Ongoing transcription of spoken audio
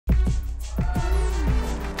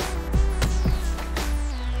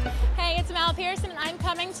Pearson, and I'm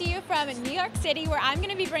coming to you from New York City, where I'm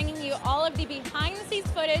going to be bringing you all of the behind-the-scenes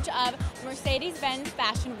footage of Mercedes-Benz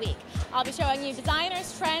Fashion Week. I'll be showing you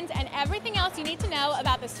designers, trends, and everything else you need to know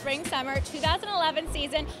about the Spring-Summer 2011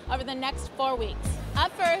 season over the next 4 weeks.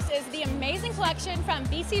 Up first is the amazing collection from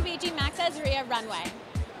BCBG Maz Azria runway.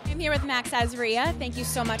 I'm here with Maz Azria. Thank you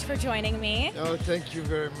so much for joining me. Oh, thank you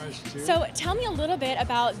very much, too. So tell me a little bit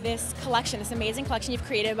about this collection, this amazing collection you've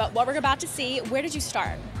created, about what we're about to see. Where did you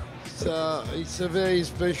start? It's a very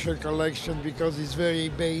special collection because it's very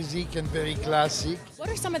basic and very classic. What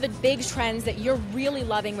are some of the big trends that you're really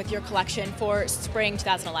loving with your collection for Spring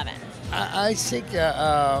 2011? I think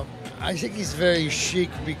it's very chic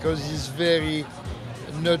because it's very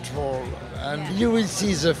neutral, and you will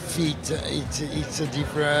see the feet. It's a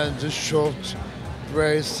different. The short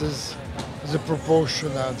dresses, the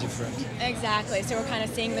proportion are different. Exactly. So we're kind of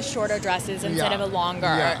seeing the shorter dresses instead of a longer.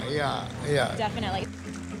 Yeah. Definitely.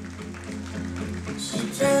 She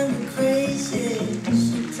drive me crazy.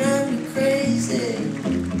 She drive me crazy.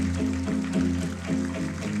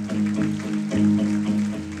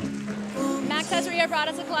 Maz Azria brought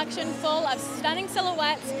us a collection full of stunning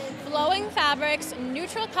silhouettes, flowing fabrics,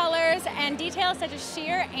 neutral colors, and details such as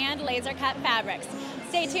sheer and laser cut fabrics.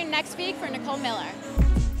 Stay tuned next week for Nicole Miller.